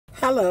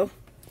Hello,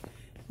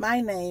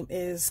 my name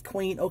is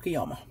Queen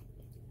Okeoma.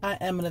 I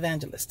am an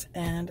evangelist,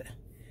 and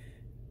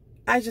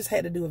I just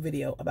had to do a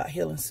video about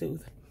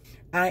Heal-n-Soothe.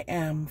 I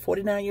am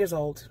 49 years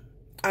old.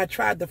 I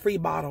tried the free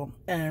bottle,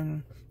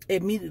 and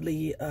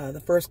immediately,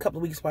 the first couple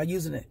of weeks while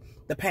using it,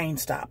 the pain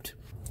stopped.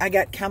 I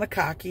got kind of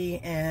cocky,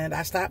 and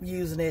I stopped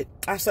using it.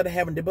 I started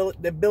having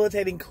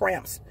debilitating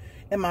cramps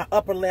in my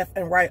upper left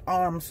and right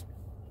arms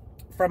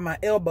from my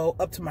elbow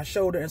up to my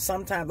shoulder, and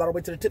sometimes all the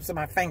way to the tips of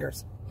my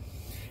fingers.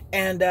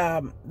 And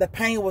the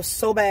pain was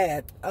so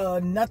bad,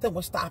 nothing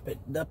would stop it.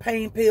 The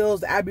pain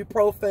pills, the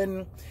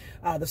ibuprofen,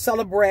 the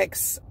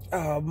Celebrex,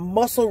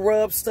 muscle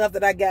rub stuff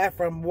that I got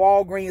from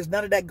Walgreens,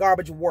 none of that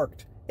garbage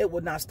worked. It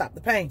would not stop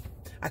the pain.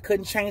 I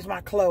couldn't change my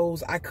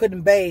clothes. I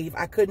couldn't bathe.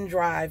 I couldn't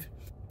drive.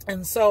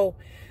 And so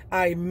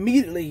I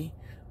immediately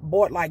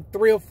bought like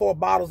 3 or 4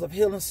 bottles of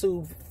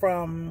Heal-n-Soothe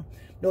from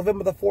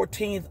November the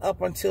 14th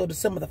up until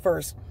December the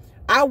 1st.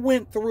 I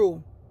went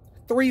through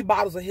 3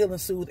 bottles of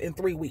Heal-n-Soothe in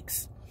 3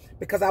 weeks,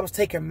 because I was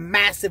taking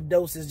massive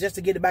doses just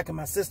to get it back in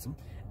my system.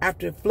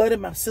 After it flooded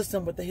my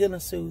system with the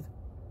Heal-n-Soothe,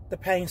 the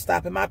pain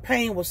stopped. And my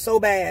pain was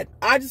so bad.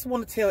 I just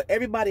want to tell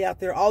everybody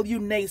out there, all you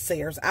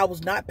naysayers, I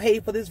was not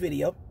paid for this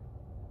video.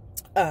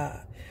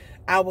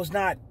 I was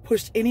not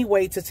pushed any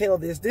way to tell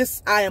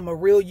this. I am a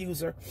real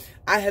user.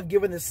 I have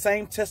given the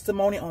same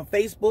testimony on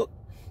Facebook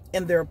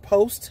in their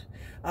post.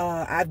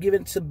 I've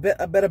given to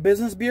a Better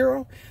Business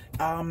Bureau.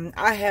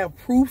 I have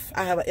proof.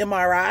 I have an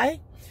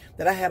MRI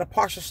that I had a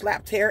partial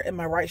slap tear in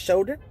my right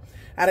shoulder.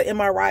 I had an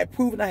MRI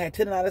proving I had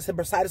tendonitis and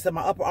bursitis in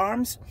my upper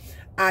arms.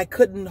 I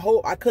couldn't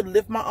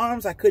lift my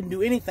arms. I couldn't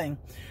do anything.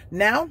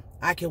 Now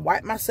I can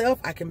wipe myself.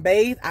 I can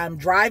bathe. I'm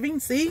driving.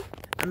 See,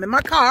 I'm in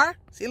my car.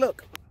 See,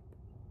 look,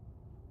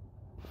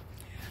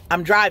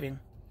 I'm driving.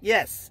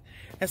 Yes.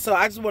 And so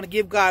I just want to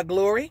give God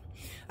glory.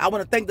 I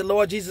want to thank the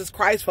Lord Jesus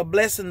Christ for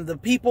blessing the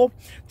people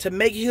to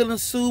make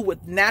Heal-n-Soothe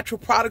with natural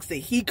products that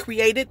He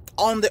created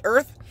on the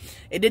earth.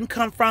 It didn't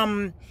come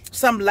from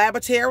some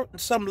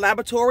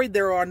laboratory.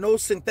 There are no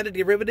synthetic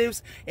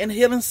derivatives in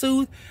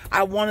Heal-n-Soothe.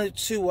 I wanted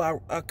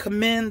to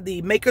commend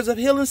the makers of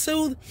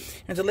Heal-n-Soothe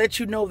and to let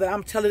you know that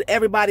I'm telling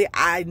everybody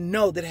I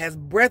know that has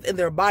breath in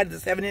their body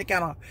that's having any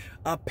kind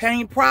of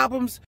pain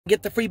problems,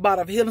 get the free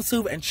bottle of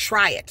Heal-n-Soothe and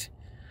try it.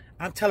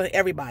 I'm telling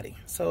everybody.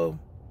 So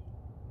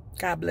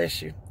God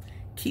bless you.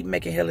 Keep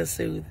making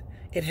Heal-n-Soothe.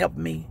 It helped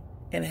me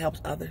and it helps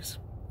others.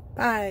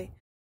 Bye.